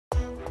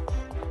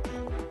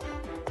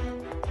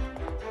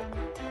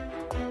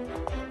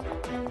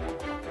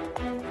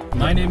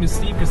My name is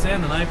Steve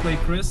Kasan and I play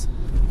Chris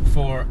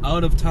for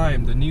Out of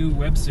Time, the new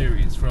web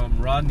series from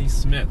Rodney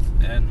Smith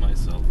and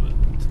myself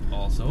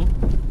also.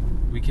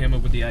 We came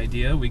up with the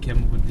idea, we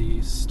came up with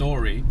the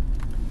story,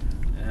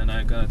 and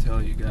I gotta tell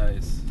you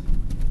guys,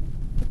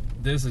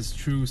 this is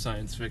true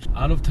science fiction.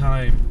 Out of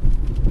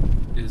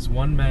Time is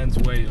one man's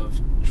way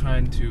of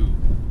trying to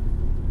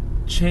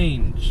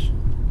change,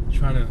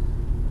 trying to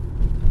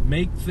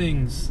make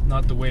things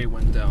not the way it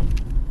went down.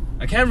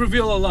 I can't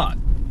reveal a lot,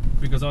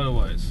 because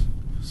otherwise,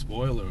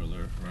 spoiler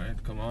alert,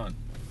 right? Come on.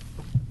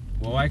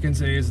 All I can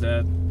say is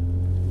that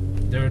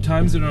there are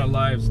times in our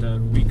lives that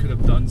we could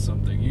have done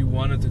something. You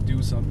wanted to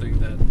do something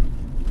that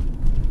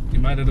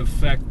it might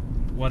affect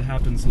what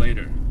happens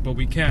later, but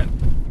we can't.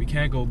 We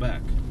can't go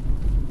back.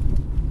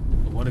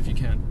 But what if you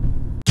can?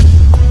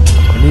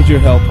 I need your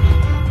help.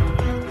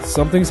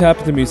 Something's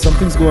happened to me.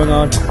 Something's going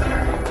on.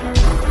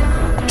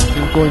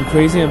 I'm going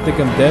crazy. I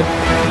think I'm dead.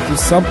 Do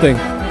something.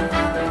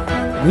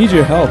 I need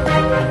your help.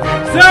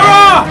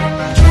 Sarah!